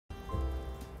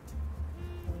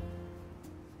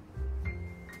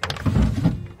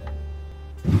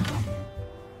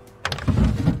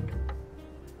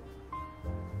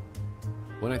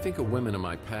When I think of women in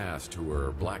my past who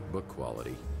were black book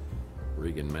quality,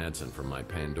 Regan Madsen from my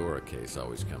Pandora case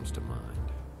always comes to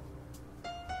mind.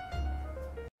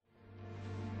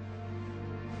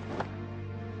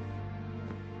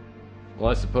 Well,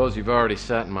 I suppose you've already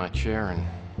sat in my chair and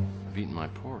have eaten my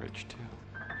porridge, too.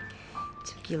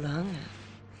 Took you long enough.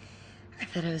 I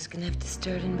thought I was gonna have to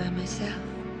start in by myself.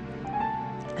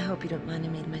 I hope you don't mind I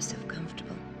made myself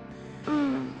comfortable.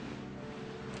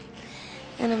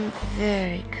 And I'm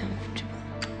very comfortable.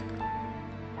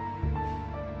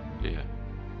 Yeah.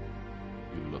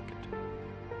 You look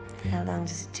it. How long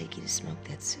does it take you to smoke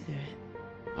that cigarette?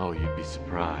 Oh, you'd be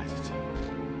surprised.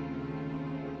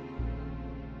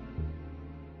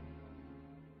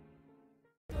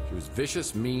 She was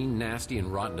vicious, mean, nasty,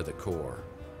 and rotten to the core.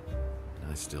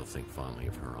 I still think fondly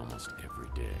of her almost every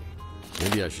day.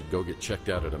 Maybe I should go get checked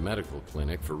out at a medical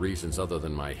clinic for reasons other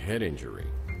than my head injury.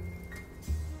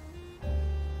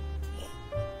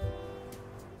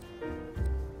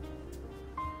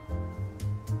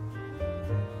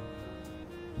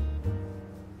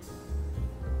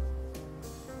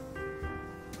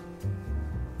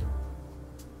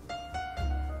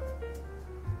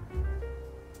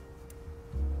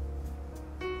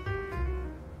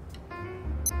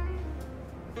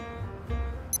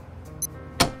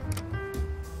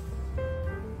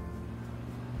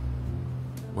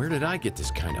 Where did I get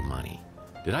this kind of money?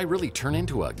 Did I really turn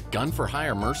into a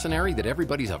gun-for-hire mercenary that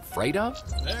everybody's afraid of?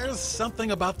 There's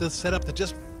something about this setup that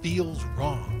just feels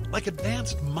wrong. Like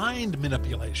advanced mind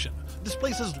manipulation. This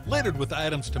place is littered with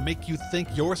items to make you think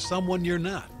you're someone you're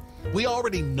not. We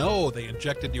already know they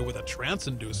injected you with a trance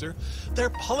inducer.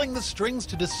 They're pulling the strings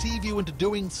to deceive you into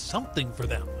doing something for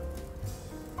them.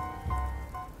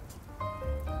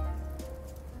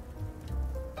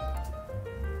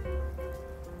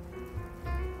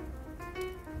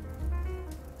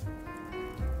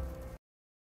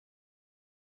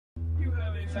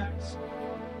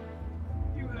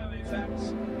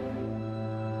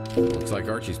 Looks like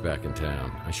Archie's back in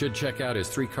town. I should check out his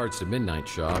 3 Carts to Midnight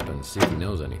shop and see if he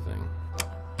knows anything.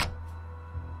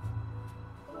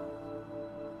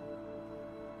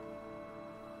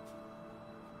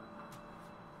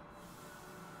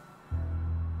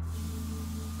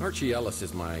 Archie Ellis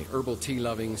is my herbal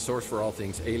tea-loving, source for all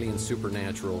things alien,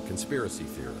 supernatural, conspiracy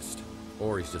theorist.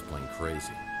 Or he's just plain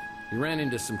crazy. He ran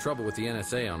into some trouble with the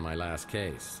NSA on my last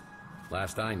case.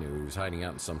 Last I knew, he was hiding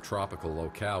out in some tropical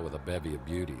locale with a bevy of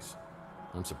beauties.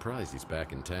 I'm surprised he's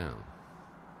back in town.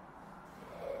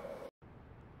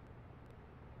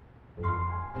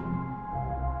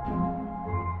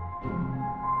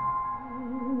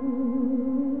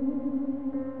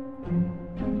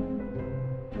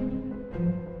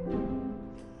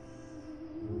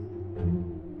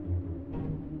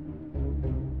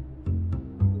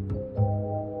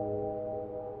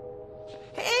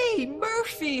 Hey,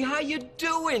 Murphy, how you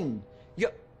doing?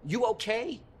 You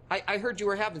okay? I heard you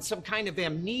were having some kind of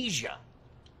amnesia.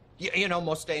 You know,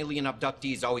 most alien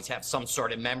abductees always have some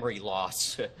sort of memory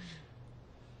loss. Are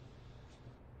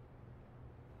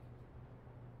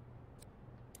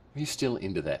you still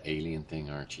into that alien thing,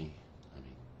 Archie? I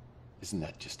mean, isn't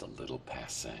that just a little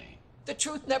passé? The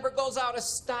truth never goes out of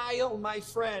style, my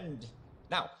friend.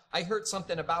 Now, I heard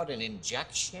something about an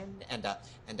injection and a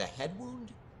head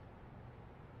wound.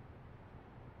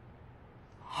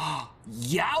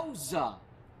 Yowza!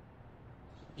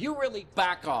 You really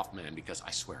back off, man, because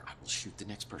I swear I will shoot the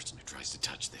next person who tries to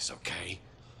touch this, okay?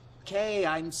 Okay,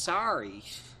 I'm sorry.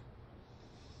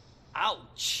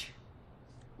 Ouch.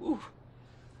 Ooh.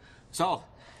 So,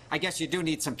 I guess you do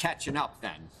need some catching up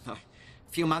then. A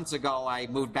few months ago, I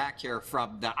moved back here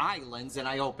from the islands and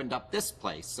I opened up this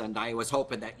place. And I was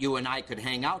hoping that you and I could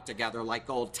hang out together like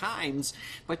old times,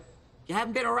 but you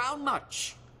haven't been around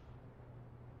much.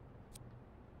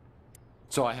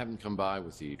 So I haven't come by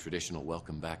with the traditional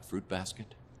welcome back fruit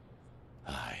basket?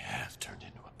 I have turned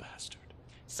into a bastard.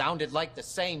 Sounded like the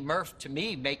same Murph to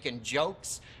me, making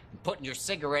jokes and putting your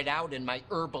cigarette out in my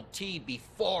herbal tea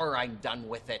before I'm done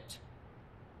with it.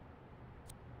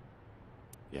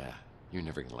 Yeah, you're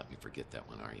never gonna let me forget that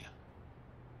one, are you?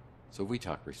 So we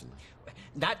talked recently?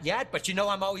 Not yet, but you know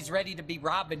I'm always ready to be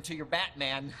Robin to your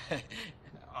Batman.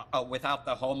 Without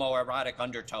the homoerotic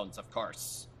undertones, of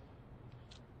course.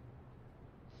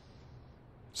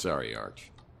 Sorry,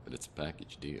 Arch, but it's a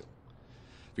package deal.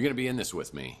 If you're gonna be in this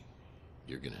with me,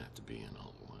 you're gonna have to be in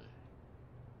all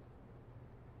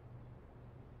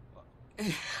the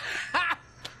way.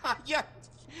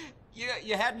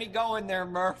 You had me going there,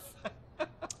 Murph.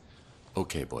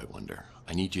 Okay, Boy Wonder.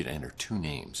 I need you to enter 2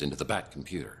 names into the Bat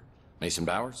computer. Mason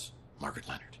Bowers, Margaret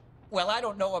Leonard. Well, I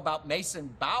don't know about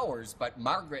Mason Bowers, but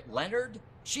Margaret Leonard?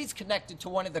 She's connected to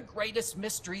one of the greatest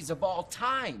mysteries of all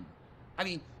time. I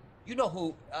mean, you know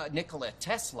who Nikola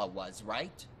Tesla was,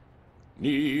 right?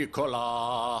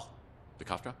 Nikola. The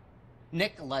cough drop?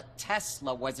 Nikola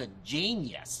Tesla was a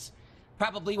genius.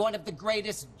 Probably one of the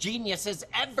greatest geniuses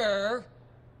ever.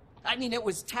 I mean, it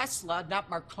was Tesla, not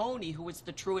Marconi, who was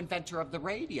the true inventor of the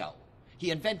radio. He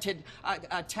invented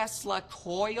a Tesla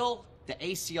coil, the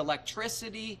AC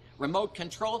electricity, remote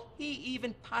control. He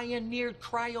even pioneered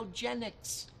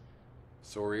cryogenics.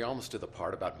 So are we almost to the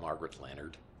part about Margaret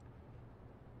Leonard?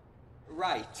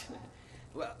 Right.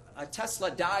 Well,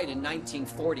 Tesla died in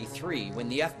 1943 when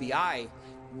the FBI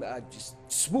just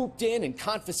swooped in and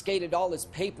confiscated all his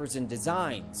papers and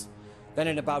designs. Then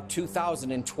in about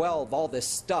 2012, all this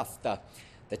stuff, the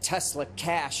Tesla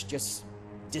cache just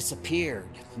disappeared.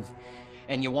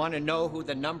 And you want to know who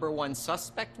the #1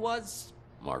 suspect was?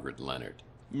 Margaret Leonard.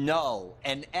 No,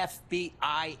 an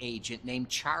FBI agent named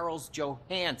Charles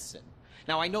Johansson.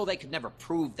 Now, I know they could never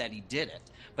prove that he did it,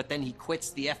 but then he quits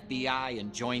the FBI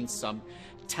and joins some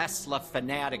Tesla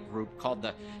fanatic group called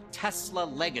the Tesla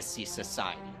Legacy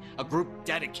Society, a group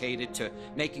dedicated to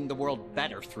making the world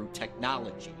better through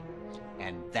technology.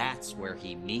 And that's where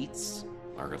he meets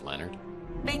Margaret Leonard?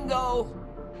 Bingo!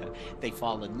 They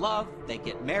fall in love, they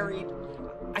get married.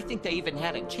 I think they even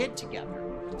had a kid together.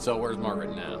 So where's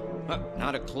Margaret now?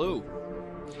 Not a clue.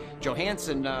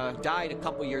 Johansson died a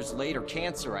couple years later,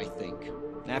 cancer, I think.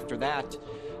 After that,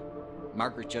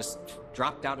 Margaret just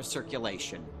dropped out of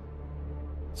circulation.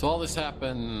 So all this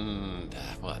happened,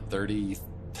 what,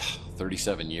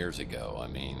 37 years ago. I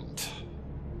mean,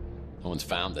 no one's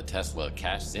found the Tesla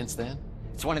cache since then?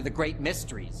 It's one of the great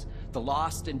mysteries, the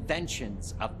lost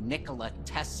inventions of Nikola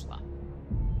Tesla.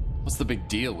 What's the big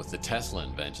deal with the Tesla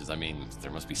inventions? I mean,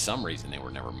 there must be some reason they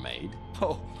were never made.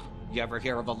 Oh, you ever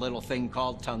hear of a little thing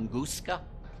called Tunguska?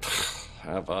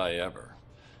 Have I ever?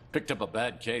 Picked up a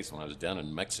bad case when I was down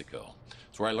in Mexico.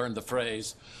 It's where I learned the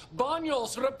phrase,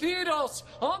 Baños, rapidos,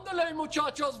 ándale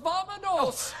muchachos,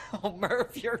 vámonos! Oh,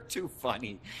 Murph, you're too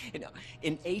funny. You know,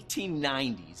 in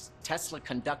 1890s, Tesla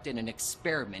conducted an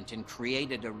experiment and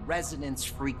created a resonance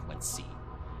frequency.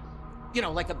 You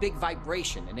know, like a big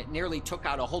vibration, and it nearly took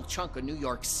out a whole chunk of New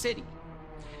York City.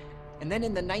 And then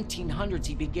in the 1900s,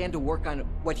 he began to work on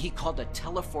what he called a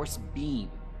teleforce beam.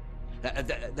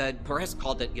 The press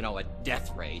called it, a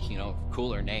death ray,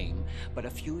 cooler name. But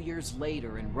a few years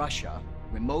later in Russia,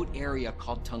 remote area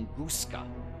called Tunguska,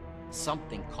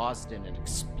 something caused an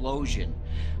explosion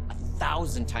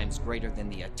 1,000 times greater than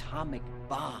the atomic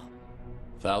bomb.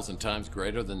 1,000 times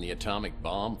greater than the atomic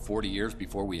bomb 40 years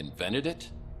before we invented it?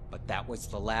 But that was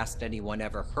the last anyone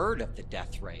ever heard of the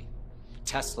death ray.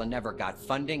 Tesla never got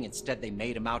funding. Instead, they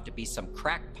made him out to be some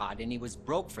crackpot, and he was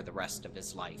broke for the rest of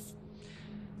his life.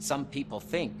 Some people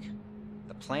think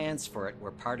the plans for it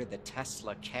were part of the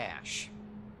Tesla cache.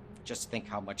 Just think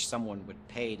how much someone would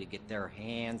pay to get their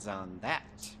hands on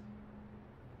that.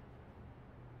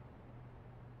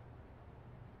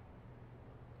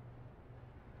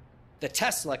 The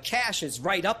Tesla cache is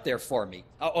right up there for me.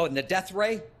 Oh, and the death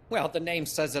ray? Well, the name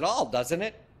says it all, doesn't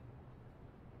it?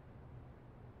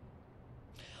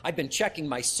 I've been checking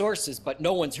my sources, but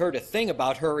no one's heard a thing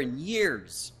about her in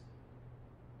years.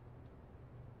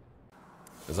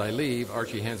 As I leave,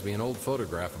 Archie hands me an old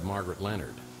photograph of Margaret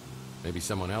Leonard. Maybe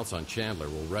someone else on Chandler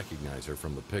will recognize her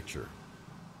from the picture.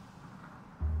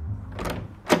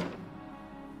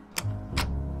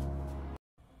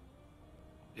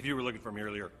 If you were looking for me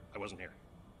earlier, I wasn't here.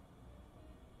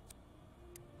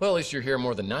 Well, at least you're here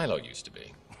more than Nilo used to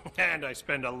be. And I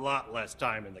spend a lot less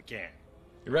time in the can.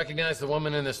 You recognize the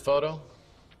woman in this photo?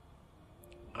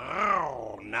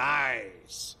 Oh,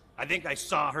 nice. I think I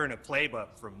saw her in a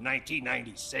playbook from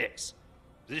 1996. Is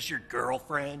this your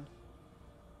girlfriend?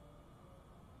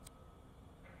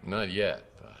 Not yet,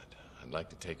 but I'd like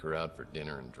to take her out for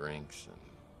dinner and drinks, and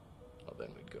well, then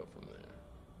we'd go from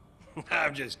there.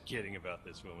 I'm just kidding about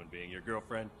this woman being your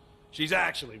girlfriend. She's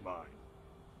actually mine.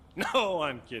 No,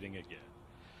 I'm kidding again.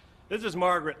 This is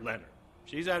Margaret Leonard.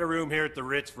 She's had a room here at the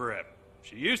Ritz forever.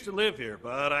 She used to live here,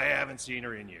 but I haven't seen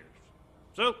her in years.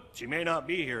 So, she may not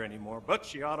be here anymore, but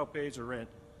she auto-pays her rent.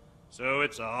 So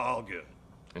it's all good.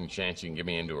 Any chance you can get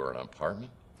me into her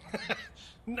apartment?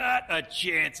 Not a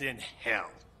chance in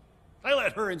hell. I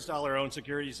let her install her own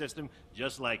security system,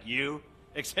 just like you,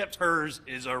 except hers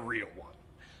is a real one.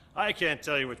 I can't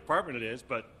tell you which apartment it is,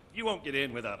 but you won't get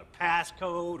in without a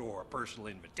passcode or a personal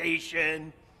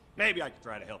invitation. Maybe I could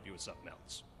try to help you with something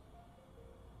else.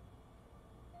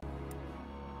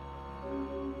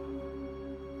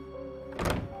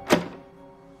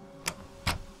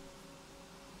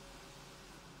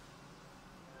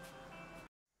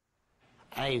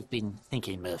 I've been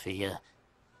thinking, Murphy,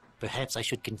 perhaps I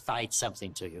should confide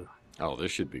something to you. Oh,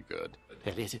 this should be good.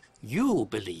 You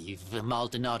believe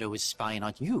Maldonado is spying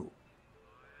on you,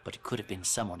 but it could have been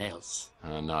someone else.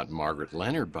 Not Margaret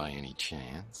Leonard by any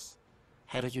chance.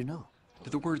 How did you know? Do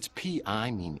the words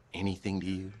P.I. mean anything to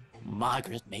you?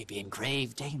 Margaret may be in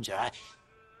grave danger.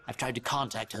 I've tried to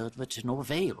contact her, but to no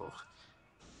avail.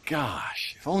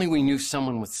 Gosh, if only we knew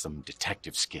someone with some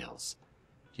detective skills.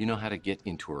 Do you know how to get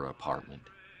into her apartment?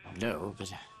 No,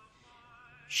 but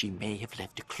she may have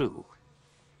left a clue.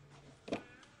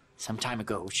 Some time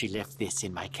ago, she left this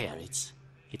in my care. It's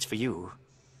for you.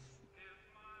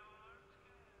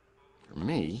 For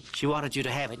me? She wanted you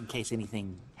to have it in case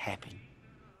anything happened.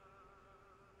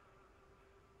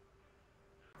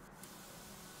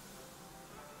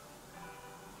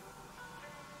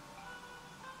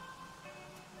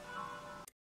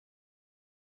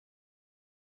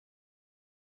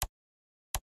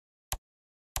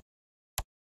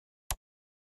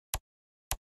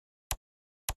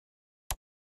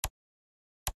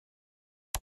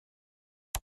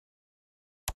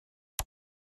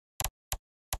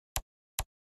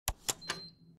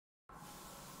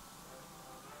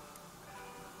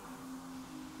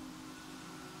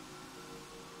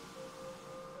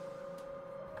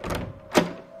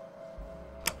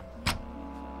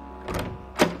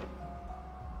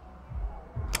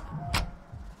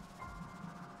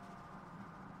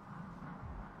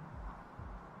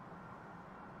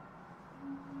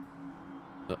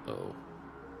 Uh-oh.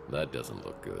 That doesn't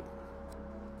look good.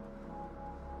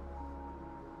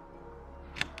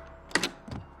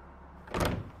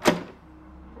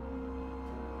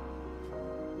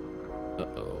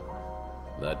 Uh-oh.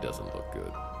 That doesn't look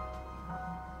good.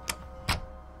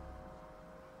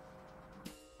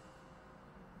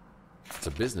 It's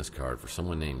a business card for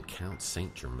someone named Count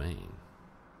Saint Germain.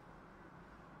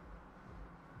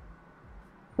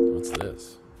 What's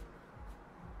this?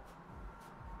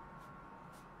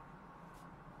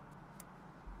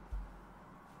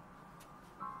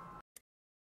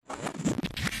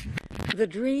 The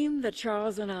dream that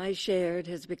Charles and I shared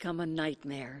has become a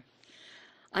nightmare.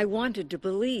 I wanted to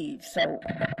believe, so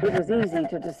it was easy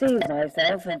to deceive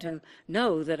myself, and to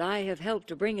know that I have helped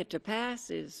to bring it to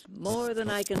pass is more than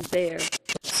I can bear.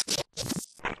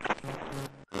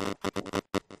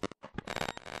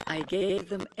 I gave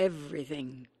them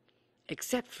everything,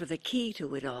 except for the key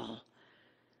to it all.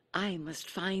 I must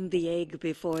find the egg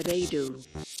before they do.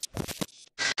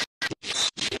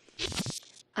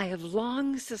 I have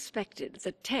long suspected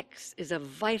that Tex is a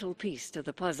vital piece to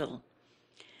the puzzle.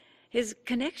 His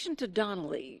connection to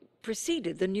Donnelly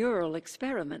preceded the neural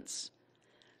experiments.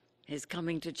 His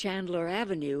coming to Chandler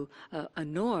Avenue, a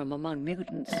norm among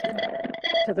mutants,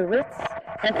 to the Ritz,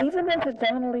 and even into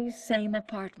Donnelly's same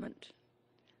apartment.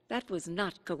 That was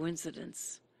not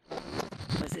coincidence.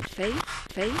 Was it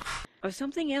fate, or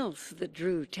something else that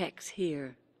drew Tex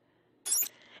here?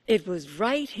 It was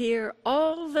right here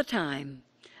all the time.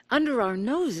 Under our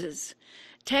noses,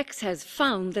 Tex has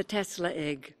found the Tesla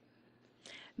egg.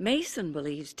 Mason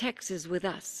believes Tex is with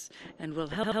us and will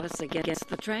help us against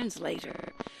the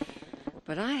translator.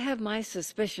 But I have my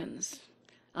suspicions.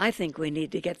 I think we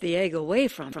need to get the egg away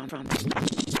from him.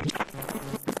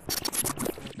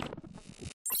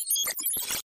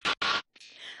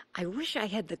 I wish I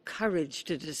had the courage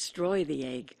to destroy the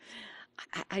egg.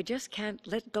 I just can't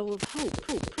let go of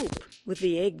hope. With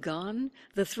the egg gone,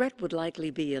 the threat would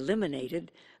likely be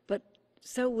eliminated, but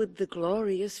so would the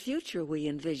glorious future we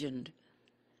envisioned.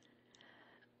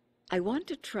 I want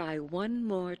to try one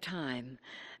more time,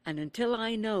 and until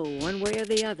I know one way or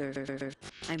the other,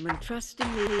 I'm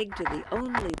entrusting the egg to the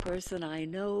only person I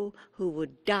know who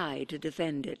would die to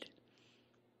defend it.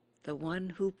 The one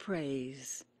who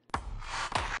prays.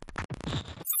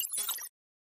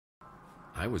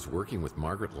 I was working with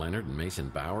Margaret Leonard and Mason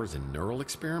Bowers in neural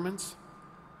experiments?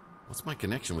 What's my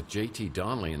connection with J.T.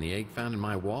 Donnelly and the egg found in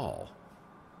my wall?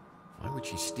 Why would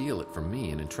she steal it from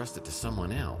me and entrust it to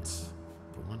someone else?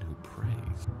 The one who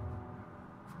prays.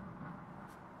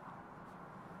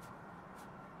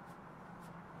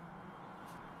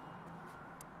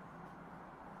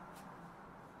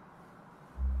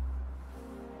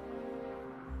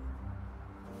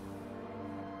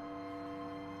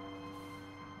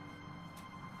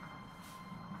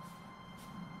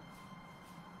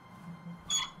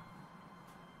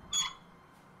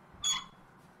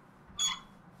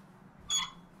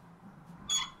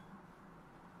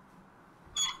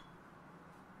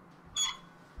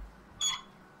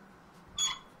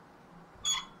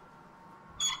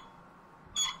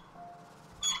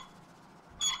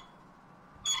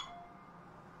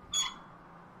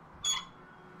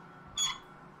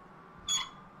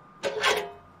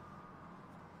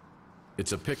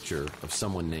 It's a picture of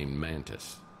someone named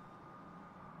Mantis.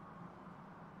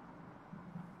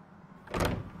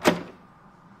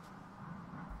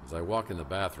 As I walk in the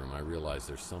bathroom, I realize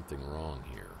there's something wrong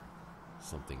here.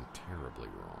 Something terribly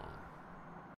wrong.